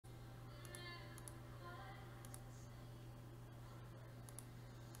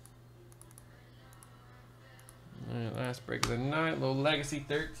Last break of the night. Little Legacy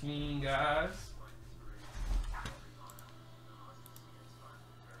 13, guys.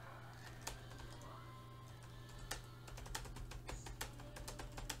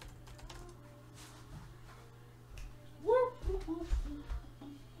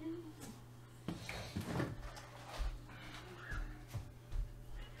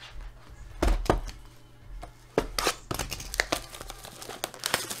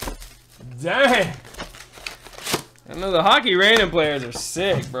 Dang! I know the hockey random players are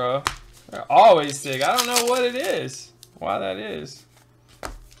sick, bro. They're always sick. I don't know what it is. Why that is.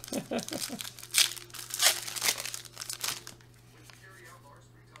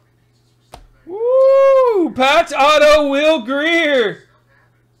 Woo! Patch auto Will Greer.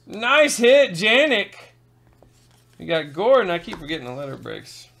 Nice hit, Janik. You got Gordon. I keep forgetting the letter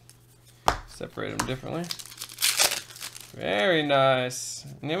breaks. Separate them differently. Very nice.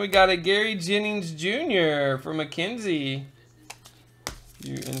 And then we got a Gary Jennings Jr. for McKenzie.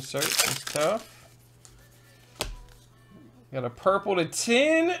 You insert some stuff. Got a purple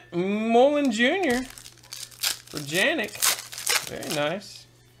 /10 Mullen Jr. for Janik. Very nice.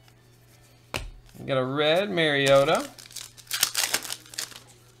 We got a red Mariota.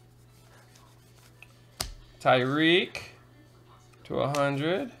 Tyreek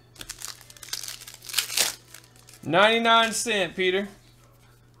 /100. 99 cents, Peter.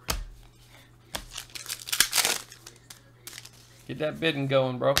 Get that bidding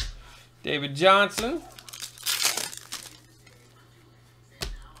going, bro. David Johnson.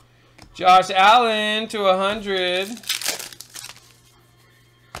 Josh Allen /100.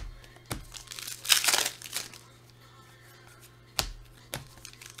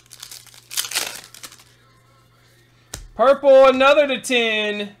 Purple, another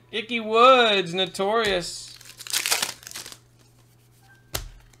 /10. Icky Woods, Notorious.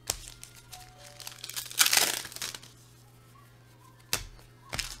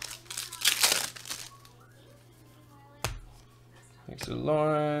 Thanks to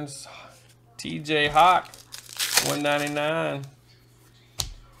Lawrence. TJ Hawk, 199.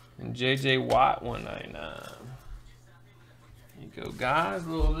 And JJ Watt, 199. There you go, guys. A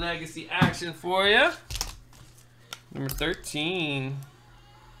little legacy action for you. Number 13.